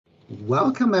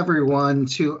Welcome, everyone,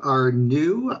 to our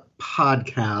new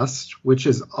podcast, which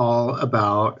is all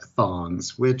about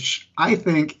thongs, which I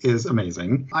think is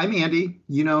amazing. I'm Andy.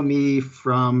 You know me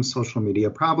from social media,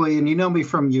 probably, and you know me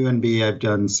from UNB. I've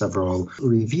done several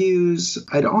reviews.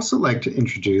 I'd also like to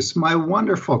introduce my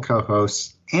wonderful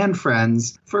co-hosts and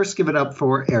friends. First, give it up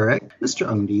for Eric, Mr.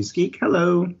 Undies Geek.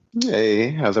 Hello.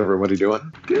 Hey, how's everybody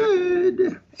doing?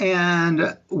 Good.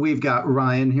 And we've got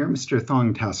Ryan here, Mr.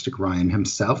 Thongtastic Ryan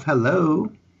himself.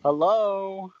 Hello.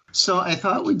 Hello. So I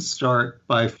thought we'd start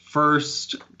by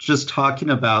first just talking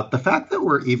about the fact that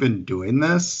we're even doing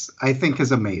this, I think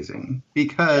is amazing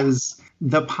because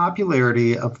the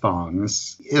popularity of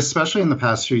thongs, especially in the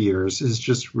past few years, has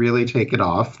just really taken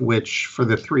off, which for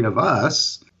the three of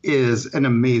us is an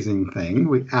amazing thing.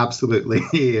 We absolutely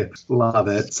love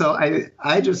it. So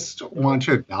I just want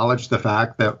to acknowledge the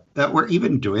fact that we're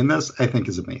even doing this, I think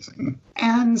is amazing.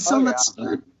 And so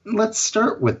let's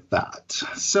start with that.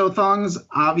 So thongs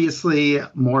obviously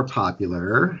more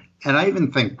popular. And I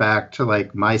even think back to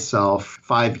like myself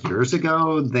 5 years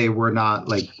ago, they were not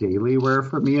like daily wear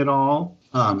for me at all.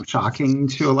 Shocking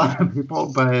to a lot of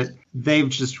people, but they've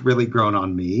just really grown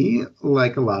on me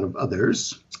like a lot of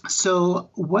others.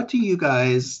 So what do you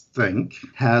guys think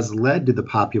has led to the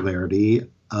popularity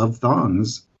of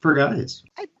thongs for guys?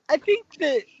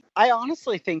 I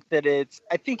honestly think that it's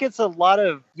a lot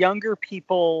of younger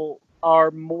people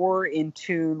are more in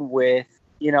tune with,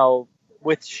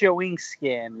 with showing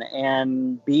skin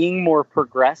and being more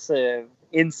progressive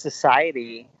in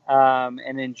society,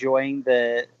 and enjoying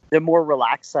the more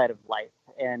relaxed side of life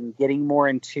and getting more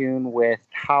in tune with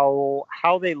how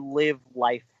they live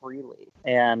life freely.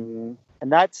 And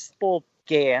that's both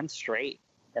gay and straight.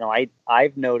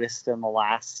 I've noticed in the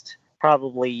last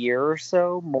probably year or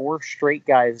so, more straight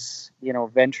guys,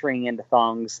 venturing into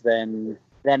thongs than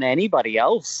anybody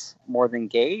else, more than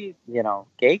gay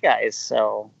guys.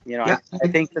 So, I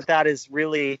think that is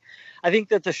really, I think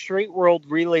that the straight world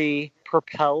really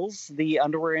propels the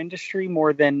underwear industry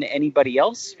more than anybody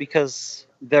else because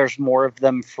there's more of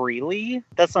them freely.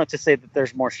 That's not to say that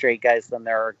there's more straight guys than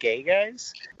there are gay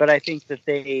guys, but I think that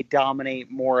they dominate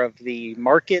more of the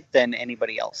market than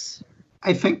anybody else.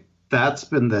 I think that's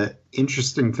been the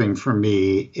interesting thing for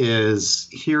me is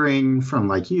hearing from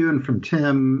like you and from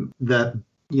Tim that,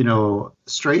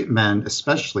 straight men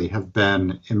especially have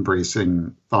been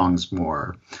embracing thongs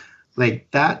more. Like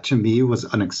that to me was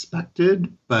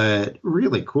unexpected, but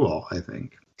really cool, I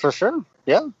think. For sure.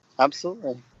 Yeah,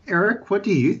 absolutely. Eric, what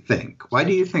do you think? Why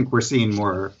do you think we're seeing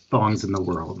more thongs in the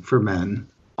world for men?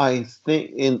 I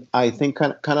think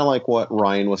kind of like what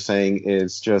Ryan was saying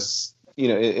is just,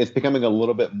 it's becoming a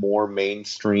little bit more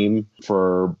mainstream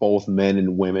for both men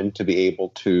and women to be able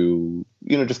to,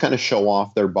 just kind of show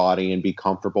off their body and be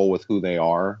comfortable with who they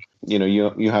are.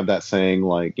 You have that saying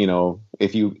like,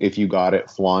 if you got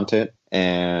it, flaunt it.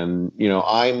 And,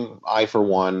 I for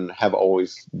one have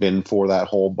always been for that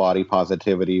whole body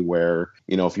positivity where,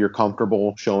 if you're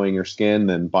comfortable showing your skin,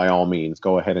 then by all means,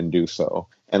 go ahead and do so.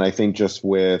 And I think just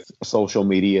with social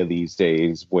media these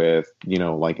days with,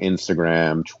 like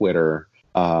Instagram, Twitter,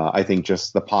 I think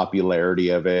just the popularity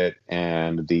of it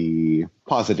and the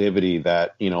positivity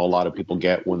that, a lot of people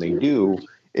get when they do,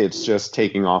 it's just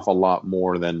taking off a lot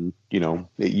more than,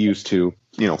 it used to,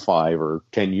 5 or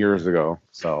 10 years ago.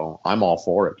 So I'm all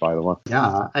for it, by the way.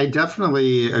 Yeah, I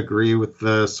definitely agree with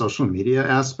the social media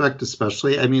aspect,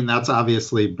 especially. I mean, that's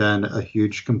obviously been a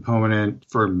huge component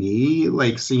for me.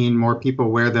 Like seeing more people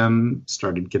wear them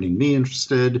started getting me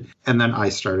interested. And then I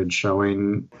started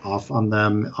showing off on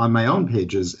them on my own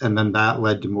pages. And then that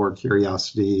led to more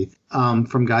curiosity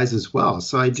from guys as well.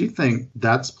 So I do think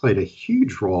that's played a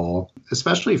huge role,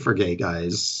 especially for gay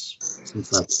guys, since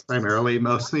that's primarily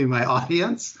mostly my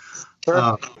audience.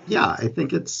 Sure. I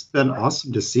think it's been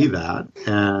awesome to see that.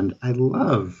 And I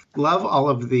love all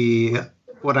of the,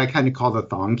 what I kind of call the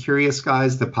thong curious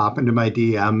guys that pop into my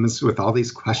DMs with all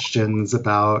these questions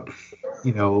about,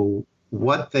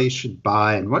 what they should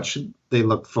buy and what should they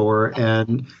look for.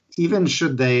 And even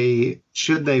should they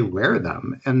wear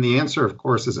them? And the answer, of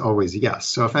course, is always yes.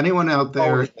 So if anyone out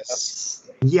there...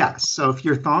 Yes. So if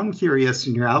you're thong curious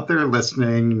and you're out there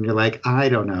listening and you're like, I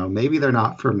don't know, maybe they're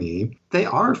not for me. They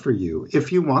are for you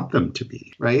if you want them to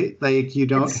be, right? Like you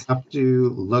don't have to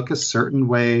look a certain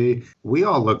way. We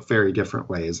all look very different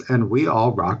ways and we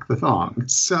all rock the thong.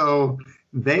 So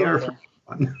they are for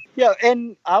fun. Yeah.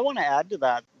 And I want to add to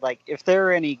that, like if there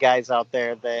are any guys out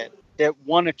there that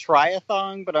want to try a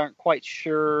thong but aren't quite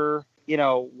sure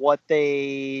what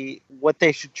they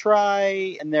should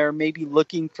try, and they're maybe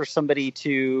looking for somebody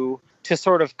to to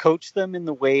sort of coach them in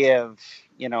the way of,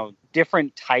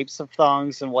 different types of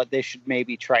thongs and what they should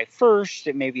maybe try first,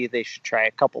 and maybe they should try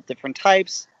a couple different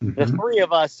types. The three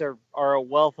of us are a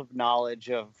wealth of knowledge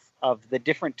of the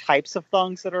different types of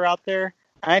thongs that are out there.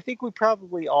 And I think we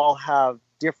probably all have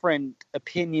different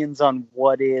opinions on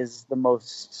what is the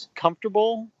most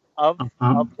comfortable of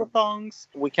the thongs.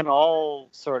 We can all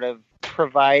sort of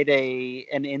provide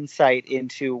an insight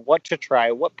into what to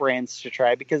try, what brands to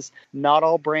try, because not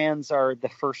all brands are the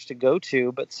first to go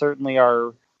to, but certainly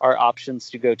are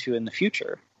options to go to in the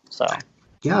future. So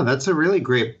yeah, that's a really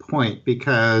great point,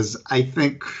 because I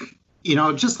think,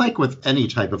 just like with any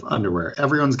type of underwear,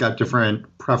 everyone's got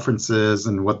different preferences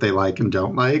and what they like and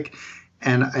don't like.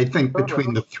 And I think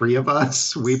between the three of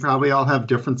us, we probably all have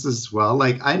differences as well.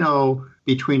 Like, I know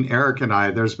between Eric and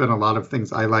I, there's been a lot of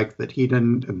things I like that he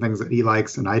didn't, and things that he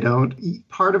likes and I don't.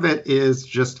 Part of it is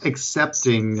just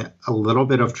accepting a little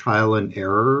bit of trial and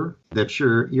error, that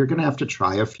you're going to have to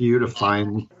try a few to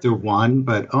find the one.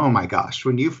 But oh my gosh,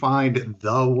 when you find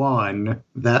the one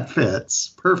that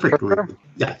fits perfectly,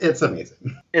 yeah, it's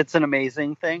amazing. It's an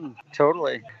amazing thing.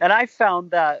 Totally. And I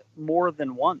found that more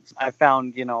than once. I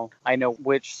found, I know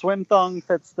which swim thong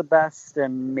fits the best,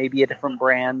 and maybe a different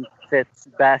brand fits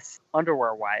best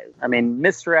underwear wise. I mean,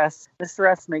 Mr.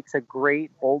 S makes a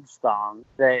great bulge thong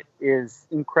that is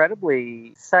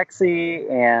incredibly sexy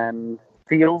and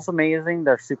feels amazing.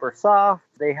 They're super soft.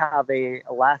 They have a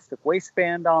elastic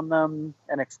waistband on them,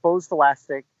 an exposed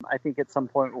elastic. I think at some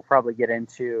point we'll probably get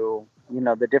into,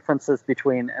 the differences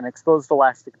between an exposed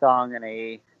elastic thong and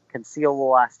a concealed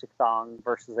elastic thong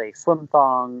versus a swim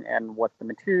thong, and what the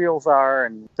materials are.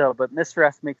 And so, but Mr.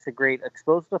 S makes a great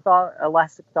exposed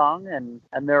elastic thong, and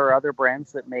there are other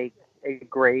brands that make a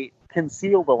great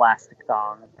concealed elastic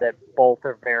thong that both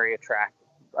are very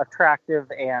attractive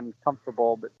and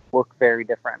comfortable, but look very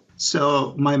different.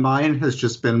 So my mind has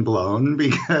just been blown,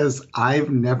 because I've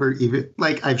never even,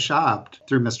 I've shopped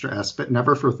through Mr. S, but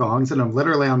never for thongs. And I'm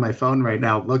literally on my phone right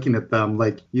now looking at them.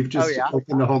 You've just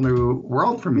opened a whole new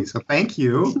world for me. So thank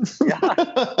you. Yeah.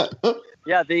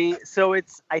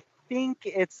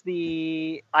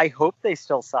 I hope they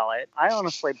still sell it. I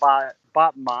honestly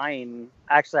bought mine.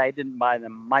 Actually, I didn't buy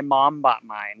them. My mom bought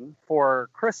mine for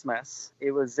Christmas.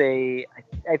 It was I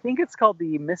think it's called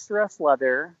the Mr. S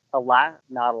Leather,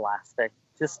 not elastic,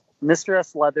 just Mr.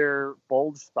 S Leather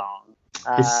bulge thong.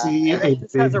 I see it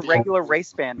just has a regular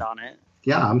waistband on it.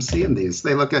 Yeah, I'm seeing these.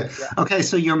 They look at. Yeah. Okay,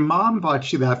 so your mom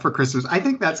bought you that for Christmas. I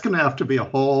think that's going to have to be a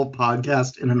whole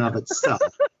podcast in and of itself.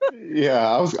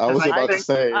 Yeah, I was about to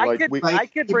say. I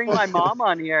could bring my mom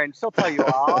on here, and she'll tell you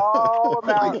all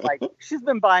about. She's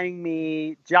been buying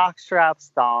me jock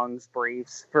straps, thongs,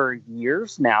 briefs for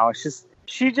years now.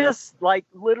 She just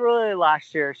literally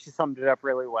last year, she summed it up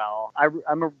really well.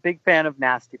 I'm a big fan of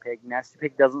Nasty Pig. Nasty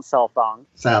Pig doesn't sell thongs.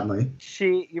 Sadly.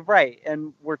 You're right.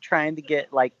 And we're trying to get,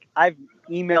 I've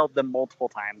emailed them multiple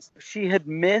times. She had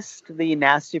missed the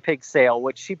Nasty Pig sale,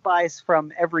 which she buys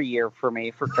from every year for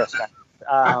me for Christmas,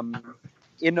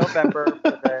 in November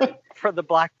for the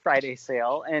Black Friday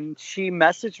sale. And she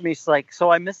messaged me. She's like,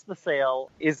 so I missed the sale.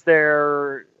 Is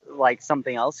there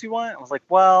something else you want? I was like,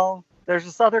 well, there's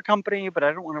this other company, but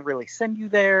I don't want to really send you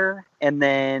there. And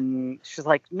then she's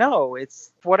like, no,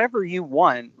 it's whatever you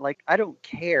want. I don't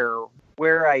care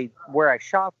where I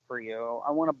shop for you.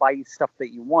 I want to buy you stuff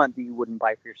that you want that you wouldn't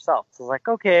buy for yourself. So I was like,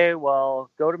 okay, well,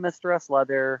 go to Mr. S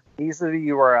Leather. These are the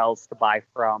URLs to buy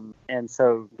from. And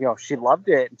so, she loved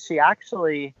it.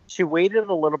 She waited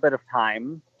a little bit of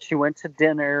time. She went to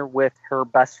dinner with her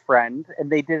best friend,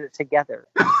 and they did it together.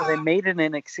 So they made it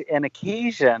an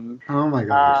occasion. Oh my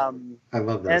gosh. I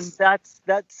love this. And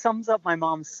that sums up my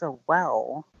mom so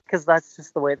well, because that's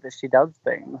just the way that she does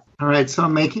things. All right, so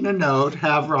I'm making a note.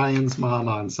 Have Ryan's mom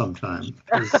on sometime.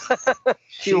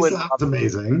 She sounds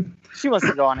amazing. She wants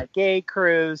to go on a gay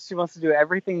cruise. She wants to do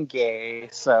everything gay.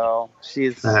 So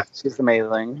she's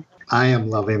amazing. I am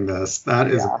loving this.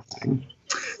 That is amazing.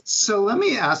 So let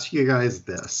me ask you guys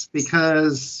this,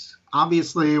 because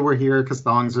obviously we're here because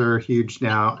thongs are huge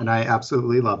now, and I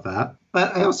absolutely love that.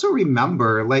 But I also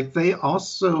remember, they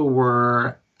also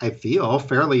were, I feel,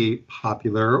 fairly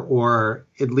popular, or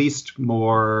at least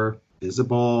more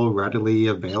visible, readily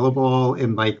available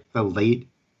in the late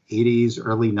 80s,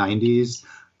 early 90s.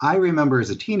 I remember as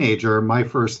a teenager, my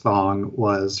first thong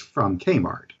was from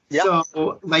Kmart. Yep.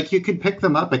 So, you could pick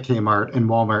them up at Kmart and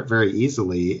Walmart very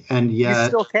easily, and yet you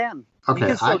still can. Okay, you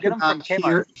can still get them from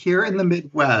Kmart. Here in the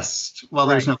Midwest. Well,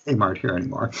 there's no Kmart here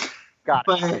anymore. Got it.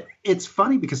 But it's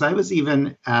funny, because I was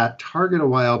even at Target a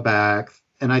while back,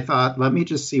 and I thought, let me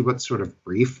just see what sort of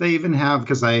brief they even have,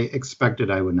 because I expected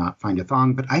I would not find a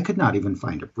thong, but I could not even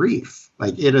find a brief.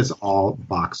 Like, it is all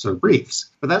boxer briefs.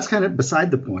 But that's kind of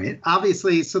beside the point.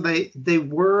 Obviously, so they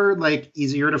were like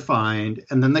easier to find,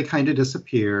 and then they kind of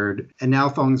disappeared, and now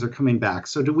thongs are coming back.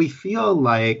 So do we feel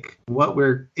like what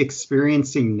we're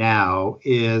experiencing now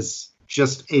is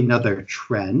just another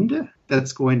trend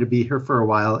that's going to be here for a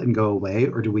while and go away?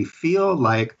 Or do we feel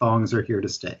like thongs are here to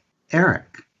stay?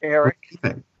 Eric. What do you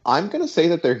think? I'm going to say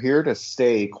that they're here to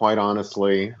stay, quite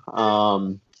honestly.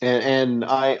 And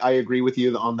I agree with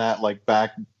you on that, like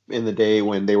back in the day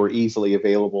when they were easily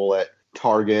available at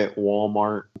Target,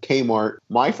 Walmart, Kmart.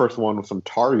 My first one was from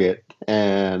Target,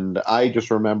 and I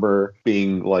just remember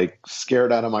being like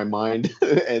scared out of my mind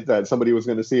and that somebody was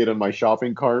going to see it in my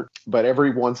shopping cart. But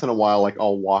every once in a while, like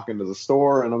I'll walk into the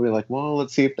store and I'll be like, well,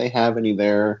 let's see if they have any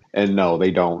there. And no,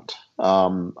 they don't.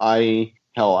 I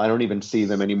don't even see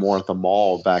them anymore at the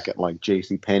mall back at like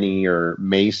JCPenney or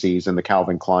Macy's in the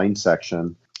Calvin Klein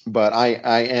section. But I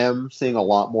am seeing a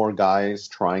lot more guys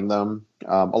trying them,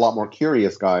 a lot more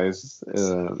curious guys,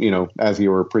 as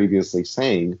you were previously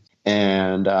saying.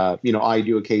 And, I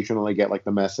do occasionally get like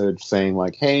the message saying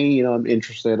like, hey, I'm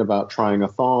interested about trying a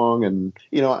thong. And,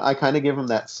 I kind of give them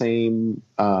that same,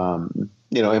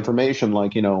 information.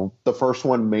 Like, the first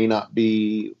one may not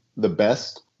be the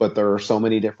best, but there are so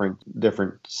many different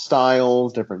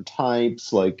styles, different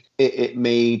types. Like it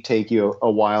may take you a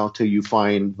while till you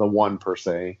find the one per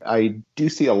se. I do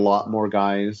see a lot more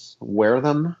guys wear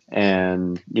them,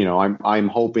 and I'm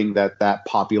hoping that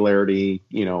popularity,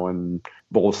 and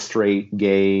both straight,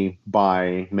 gay,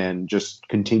 bi men just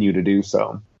continue to do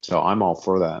so. So I'm all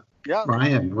for that. Yeah,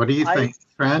 Ryan, what do you think?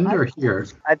 Trend or here?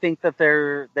 I think that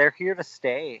they're here to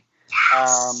stay.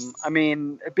 Yes.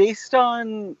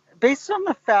 Based on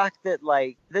the fact that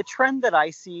like the trend that I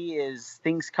see is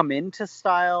things come into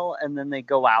style and then they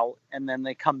go out and then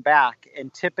they come back.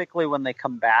 And typically when they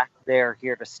come back, they're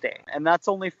here to stay. And that's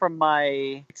only from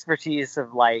my expertise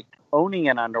of like owning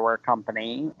an underwear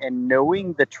company and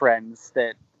knowing the trends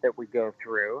that we go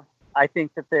through. I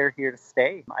think that they're here to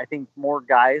stay. I think more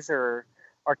guys are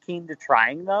keen to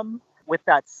trying them. With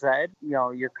that said,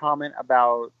 your comment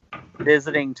about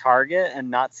visiting Target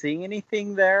and not seeing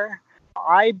anything there,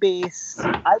 I base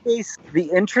the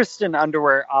interest in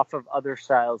underwear off of other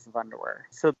styles of underwear.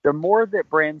 So the more that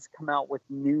brands come out with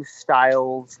new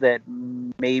styles that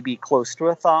may be close to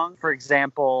a thong, for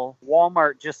example,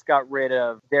 Walmart just got rid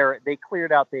of they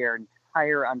cleared out their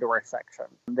entire underwear section.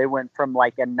 They went from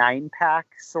like a 9-pack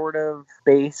sort of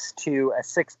base to a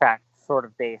 6-pack sort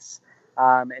of base.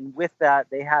 And with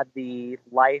that, they had the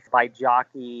Life by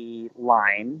Jockey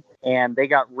line, and they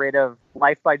got rid of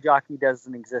Life by Jockey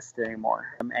doesn't exist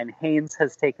anymore. And Hanes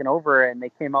has taken over, and they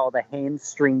came out with a Hanes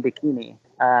string bikini.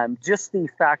 Just the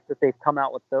fact that they've come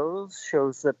out with those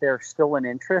shows that there's still an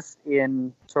interest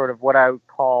in sort of what I would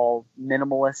call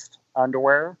minimalist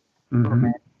underwear for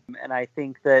men. And I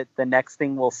think that the next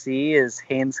thing we'll see is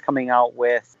Hanes coming out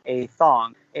with a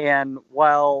thong. And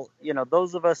while,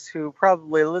 those of us who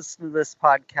probably listen to this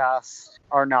podcast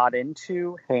are not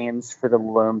into Hanes for the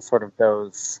loom, sort of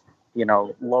those,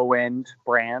 low-end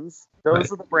brands,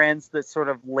 those are the brands that sort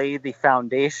of lay the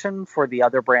foundation for the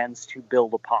other brands to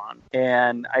build upon.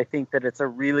 And I think that it's a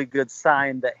really good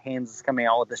sign that Hanes is coming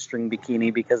out with a string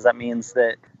bikini, because that means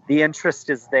that the interest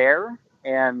is there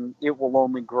and it will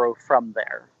only grow from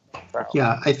there. So.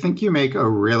 Yeah, I think you make a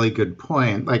really good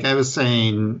point. Like I was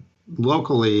saying,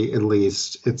 locally at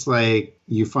least, it's like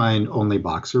you find only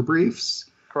boxer briefs.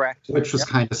 Correct. Which was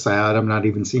kind of sad. I'm not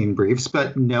even seeing briefs,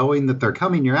 but knowing that they're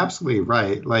coming, you're absolutely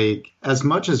right. Like, as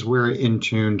much as we're in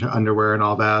tune to underwear and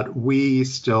all that, we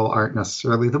still aren't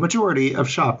necessarily the majority of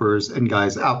shoppers and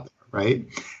guys out there, right?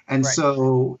 And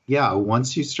so, yeah,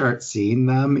 once you start seeing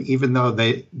them, even though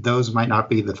those might not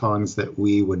be the thongs that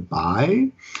we would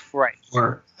buy, right?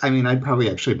 Or, I mean, I'd probably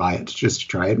actually buy it just to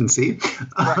try it and see.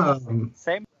 Right.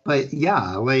 Same. But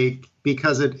yeah, like,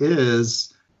 because it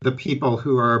is the people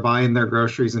who are buying their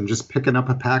groceries and just picking up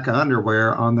a pack of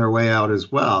underwear on their way out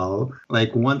as well.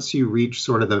 Like, once you reach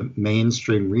sort of the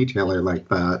mainstream retailer like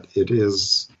that, it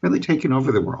is really taking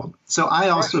over the world. So I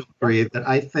also agree that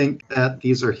I think that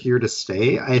these are here to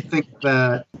stay. I think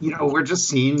that, we're just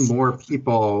seeing more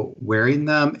people wearing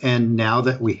them. And now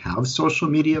that we have social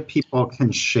media, people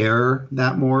can share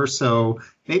that more. So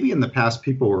maybe in the past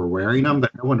people were wearing them, but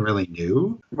no one really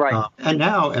knew. Right. And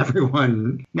now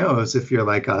everyone knows if you're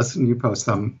like us and you post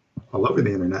them all over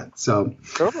the internet. So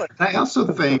Totally. I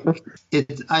also think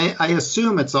I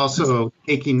assume it's also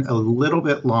taking a little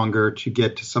bit longer to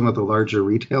get to some of the larger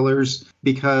retailers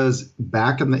because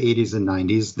back in the 80s and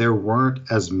 90s, there weren't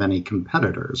as many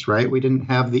competitors, right? We didn't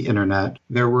have the internet.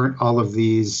 There weren't all of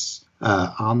these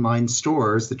online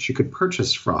stores that you could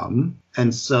purchase from.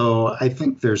 And so I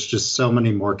think there's just so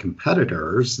many more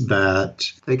competitors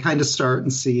that they kind of start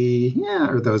and see,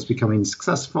 are those becoming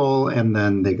successful? And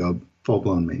then they go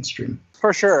full-blown mainstream.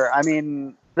 For sure. I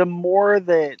mean, the more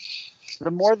that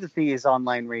these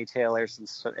online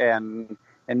retailers and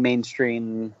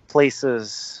mainstream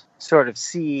places sort of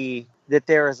see that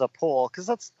there is a pull, because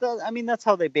that's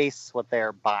how they base what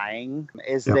they're buying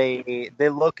is they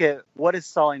look at what is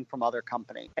selling from other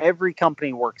companies. Every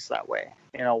company works that way.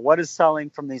 What is selling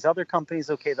from these other companies?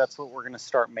 Okay, that's what we're going to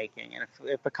start making. And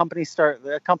if a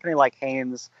company like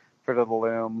Hanes, Fruit of the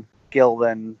Loom,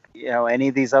 Gildan, any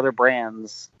of these other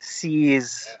brands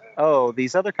sees,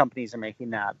 these other companies are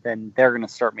making that, then they're going to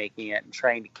start making it and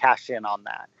trying to cash in on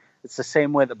that. It's the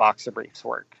same way the boxer briefs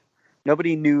work.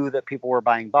 Nobody knew that people were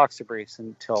buying boxer briefs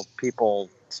until people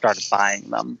started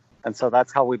buying them. And so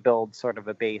that's how we build sort of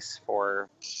a base for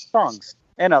thongs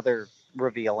and other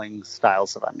revealing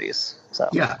styles of undies. So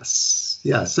Yes.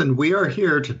 And we are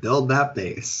here to build that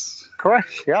base.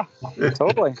 Correct. Yeah,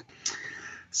 totally.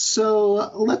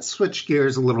 So let's switch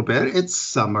gears a little bit. It's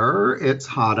summer. It's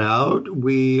hot out.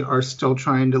 We are still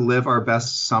trying to live our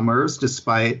best summers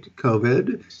despite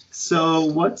COVID. So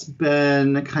what's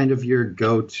been kind of your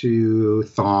go-to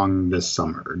thong this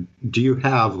summer? Do you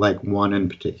have one in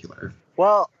particular?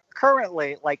 Well,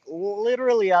 currently,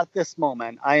 literally at this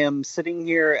moment, I am sitting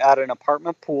here at an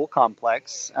apartment pool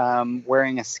complex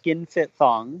wearing a skin fit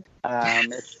thong.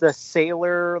 It's the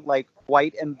Sailor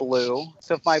white and blue.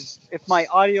 So if my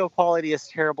audio quality is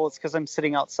terrible, it's because I'm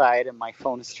sitting outside and my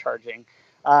phone is charging.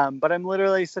 But I'm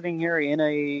literally sitting here in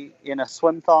a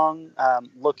swim thong,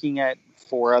 looking at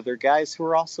 4 other guys who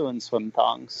are also in swim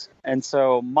thongs. And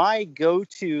so my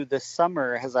go-to this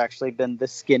summer has actually been the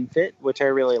skin fit, which I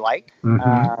really like.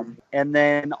 Mm-hmm. And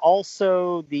then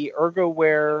also the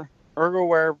Ergoware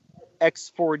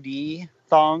X4D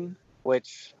thong,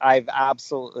 which I've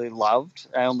absolutely loved.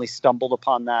 I only stumbled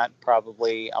upon that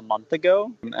probably a month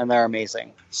ago, and they're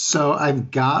amazing. So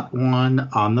I've got one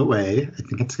on the way. I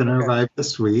think it's going to arrive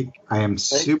this week. I am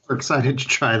super excited to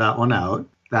try that one out.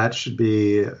 That should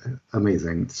be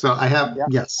amazing. So I have,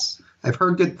 yes, I've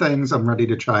heard good things. I'm ready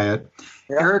to try it.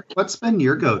 Yeah. Eric, what's been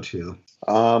your go-to?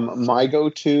 My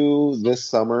go-to this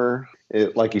summer,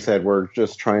 like you said, we're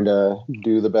just trying to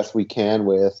do the best we can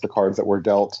with the cards that were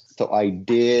dealt. So I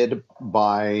did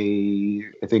buy,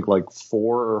 I think 4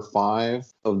 or 5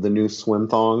 of the new swim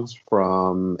thongs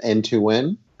from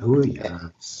N2N. Oh,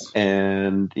 yes.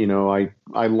 And,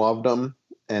 I loved them.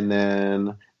 And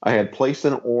then I had placed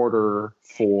an order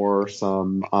for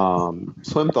some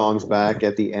swim thongs back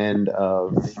at the end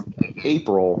of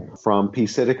April from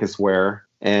Psittacus Wear.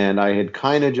 And I had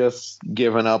kind of just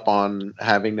given up on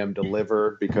having them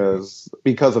delivered because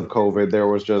of COVID. There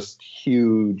was just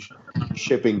huge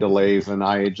shipping delays, and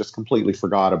I had just completely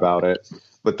forgot about it.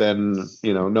 But then,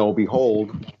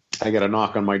 behold, I get a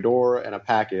knock on my door and a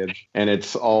package, and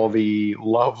it's all the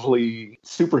lovely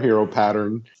superhero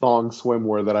pattern thong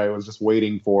swimwear that I was just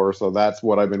waiting for. So that's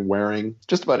what I've been wearing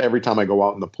just about every time I go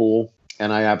out in the pool,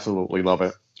 and I absolutely love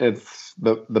it. It's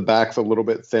the back's a little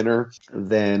bit thinner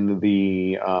than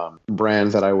the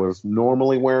brands that I was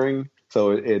normally wearing.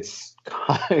 So it's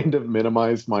kind of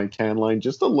minimized my tan line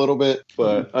just a little bit,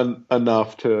 but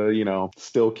enough to,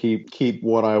 still keep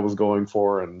what I was going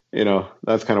for. And,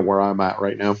 that's kind of where I'm at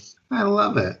right now. I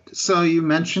love it. So you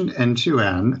mentioned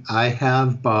N2N. I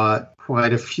have bought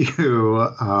quite a few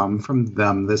from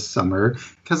them this summer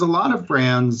because a lot of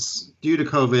brands, due to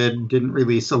COVID, didn't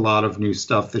release a lot of new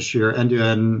stuff this year.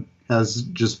 N2N has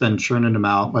just been churning them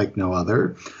out like no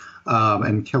other.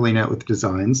 And killing it with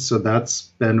designs. So that's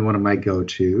been one of my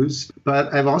go-tos.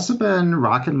 But I've also been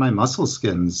rocking my muscle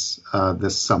skins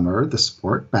this summer. The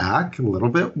sport back, a little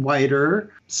bit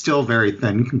whiter, still very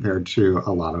thin compared to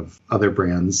a lot of other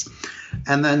brands.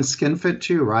 And then Skin Fit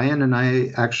too. Ryan and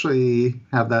I actually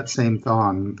have that same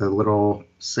thong, the little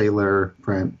sailor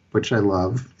print, which I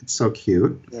love. It's so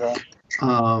cute. Yeah.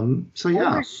 So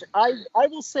yeah. I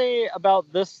will say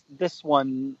about this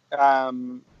one,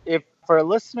 if our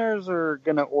listeners are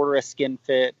going to order a skin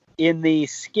fit, in the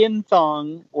skin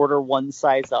thong, order one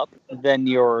size up than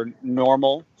your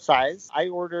normal size. I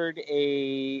ordered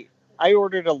a I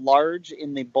ordered a large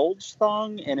in the bulge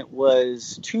thong, and it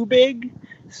was too big.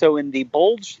 So in the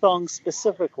bulge thong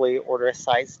specifically, order a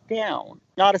size down.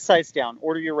 Not a size down.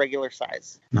 Order your regular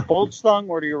size. Bulge thong,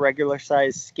 order your regular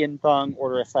size. Skin thong,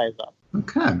 order a size up.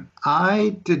 Okay.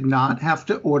 I did not have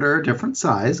to order a different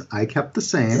size. I kept the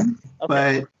same,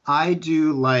 but I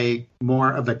do like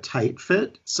more of a tight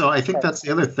fit. So I think that's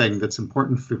the other thing that's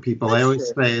important for people. I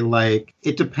always say, like,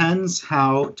 it depends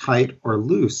how tight or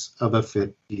loose of a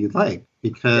fit you like.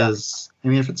 Because, I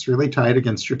mean, if it's really tight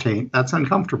against your taint, that's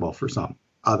uncomfortable for some.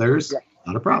 Others,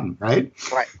 not a problem, right?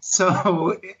 Right.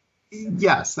 So,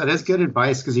 yes, that is good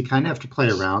advice because you kind of have to play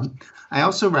around. I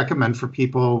also recommend for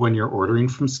people when you're ordering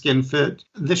from SkinFit,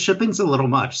 the shipping's a little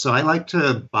much. So I like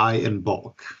to buy in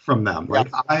bulk from them.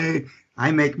 Like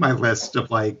I make my list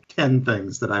of like 10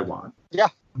 things that I want. Yeah.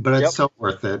 But it's so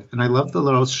worth it. And I love the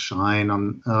little shine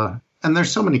on, and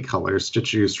there's so many colors to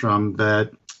choose from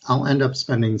that I'll end up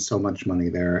spending so much money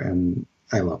there. And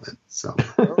I love it. So.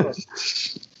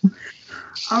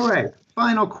 All right.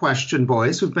 Final question,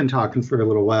 boys. We've been talking for a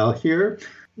little while here.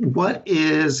 What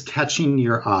is catching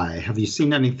your eye? Have you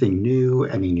seen anything new,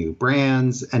 any new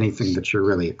brands, anything that you're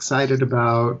really excited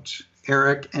about?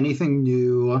 Eric, anything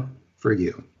new for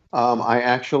you? I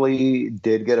actually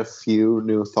did get a few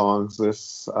new thongs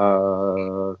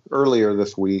earlier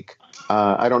this week.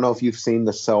 I don't know if you've seen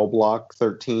the Cell Block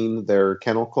 13, their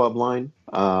Kennel Club line.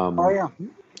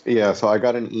 Yeah, so I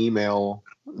got an email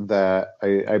that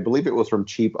I believe it was from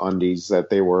Cheap Undies that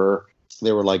they were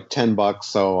like $10.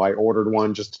 So I ordered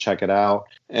one just to check it out.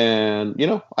 And,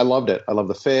 I loved it. I love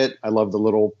the fit. I love the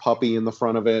little puppy in the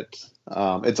front of it.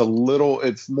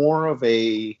 It's more of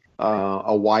a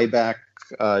Y back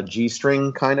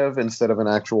G-string kind of instead of an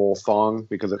actual thong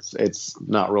because it's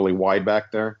not really wide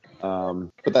back there.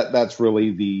 But that's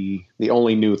really the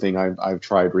only new thing I've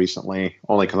tried recently,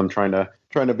 only because I'm trying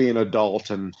to be an adult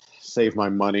and save my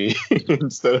money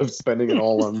instead of spending it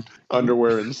all on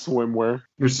underwear and swimwear.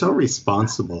 You're so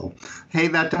responsible. Hey,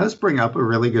 that does bring up a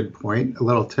really good point. A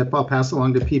little tip I'll pass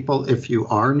along to people. If you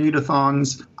are new to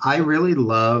thongs, I really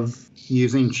love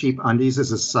using Cheap Undies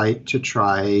as a site to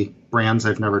try brands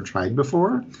I've never tried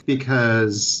before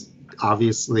because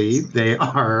obviously they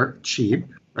are cheap.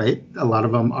 Right? A lot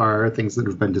of them are things that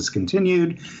have been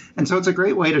discontinued. And so it's a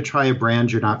great way to try a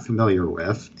brand you're not familiar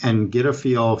with and get a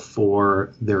feel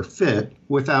for their fit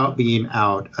without being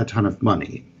out a ton of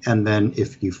money. And then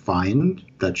if you find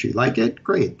that you like it,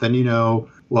 great. Then you know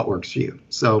what works for you.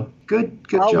 So good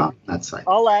job on that site.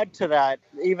 I'll add to that,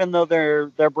 even though their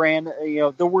brand,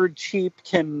 the word cheap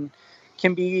can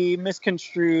be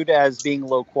misconstrued as being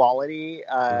low quality.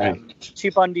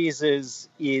 Cheap Undies is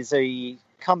a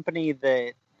company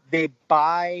that they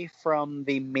buy from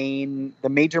the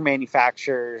major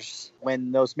manufacturers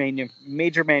when those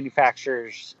major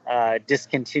manufacturers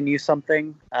discontinue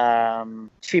something.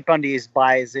 Cheap Undies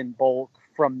buys in bulk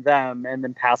from them and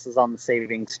then passes on the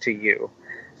savings to you.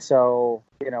 So,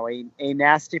 a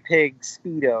Nasty Pig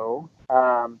Speedo,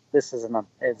 this isn't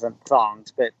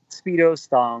thongs, but Speedos,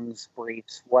 thongs,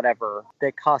 briefs, whatever,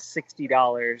 they cost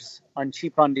 $60. On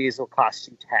Cheap Undies will cost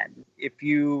you $10. If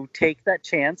you take that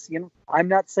chance, I'm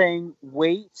not saying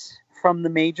wait from the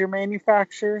major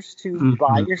manufacturers to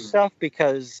buy your stuff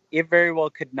because it very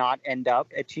well could not end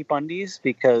up at Cheap Undies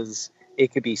because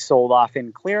it could be sold off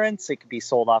in clearance, it could be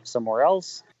sold off somewhere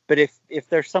else. But if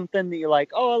there's something that you're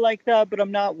like, oh, I like that, but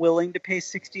I'm not willing to pay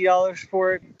 $60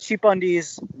 for it, Cheap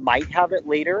Undies might have it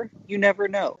later. You never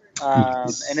know.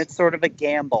 And it's sort of a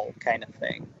gamble kind of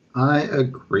thing. I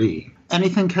agree.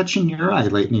 Anything catching your eye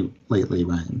lately,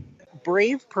 Ryan?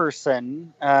 Brave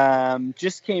Person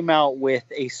just came out with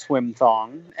a swim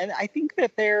thong. And I think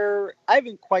that I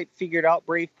haven't quite figured out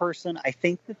Brave Person. I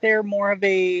think that they're more of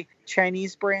a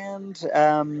Chinese brand.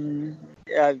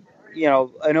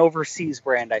 An overseas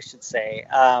brand, I should say.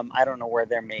 I don't know where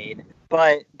they're made.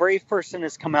 But Brave Person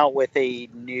has come out with a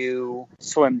new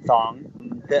swim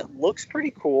thong that looks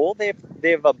pretty cool. They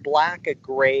have a black, a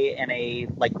gray, and a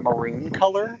maroon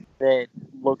color that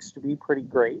looks to be pretty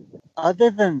great. Other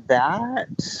than that,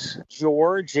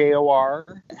 Jor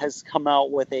has come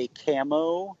out with a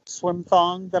camo swim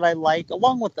thong that I like,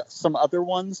 along with some other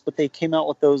ones, but they came out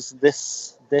with those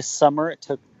this summer.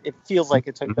 It feels like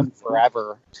it took them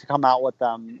forever to come out with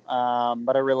them,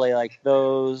 but I really like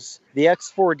those. The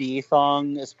X4D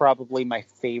thong is probably my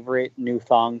favorite new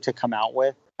thong to come out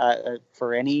with.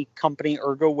 For any company,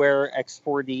 ErgoWear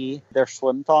X4D, their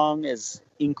swim thong is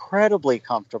incredibly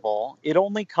comfortable. It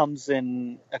only comes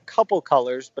in a couple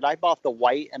colors, but I bought the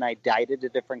white and I dyed it a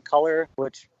different color,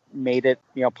 which made it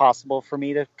possible for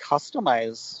me to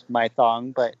customize my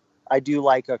thong. But I do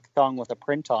like a thong with a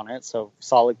print on it, so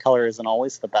solid color isn't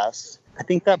always the best. I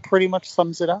think that pretty much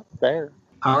sums it up there.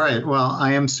 All right. Well,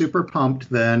 I am super pumped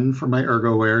then for my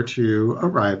ergo wear to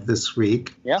arrive this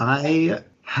week. Yeah. I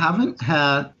haven't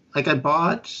had, like, I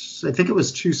bought, I think it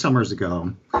was 2 summers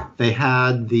ago. They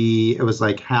had it was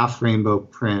like half rainbow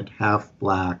print, half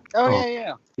black. Oh,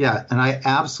 yeah. Yeah, and I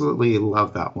absolutely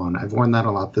love that one. I've worn that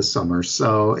a lot this summer.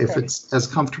 So if it's as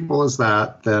comfortable as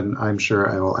that, then I'm sure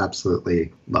I will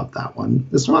absolutely love that one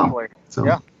as well. Totally. So,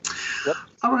 yeah. Yep.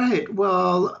 All right.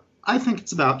 Well, I think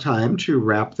it's about time to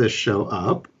wrap this show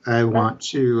up. I want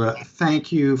to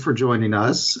thank you for joining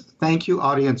us. Thank you,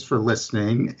 audience, for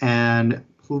listening. And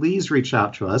please reach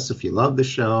out to us if you love the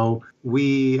show.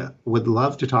 We would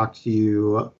love to talk to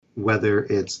you, whether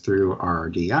it's through our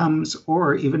DMs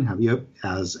or even have you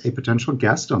as a potential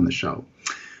guest on the show.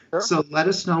 Sure. So let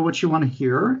us know what you want to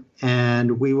hear,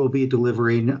 and we will be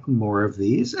delivering more of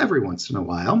these every once in a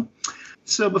while.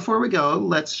 So before we go,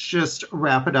 let's just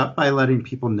wrap it up by letting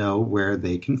people know where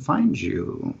they can find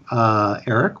you.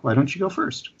 Eric, why don't you go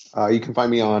first? You can find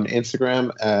me on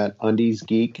Instagram at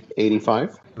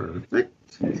undiesgeek85. Perfect.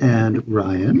 And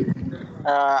Ryan?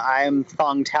 I'm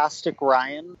Thongtastic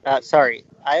Ryan. Sorry,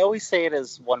 I always say it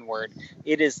as one word.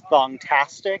 It is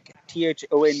Thongtastic,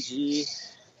 THONGTASTIC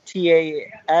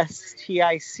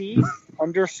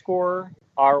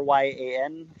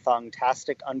 _RYAN,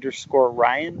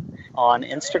 Thongtastic_Ryan on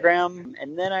Instagram.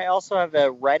 And then I also have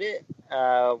a Reddit,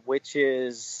 which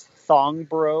is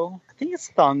Thongbro. I think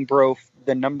it's Thongbro,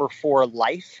 the number 4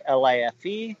 life,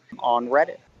 LIFE, on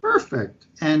Reddit. Perfect.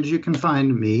 And you can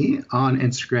find me on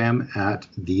Instagram at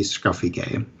the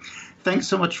Scruffygay. Thanks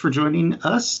so much for joining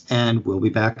us, and we'll be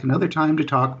back another time to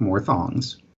talk more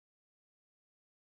thongs.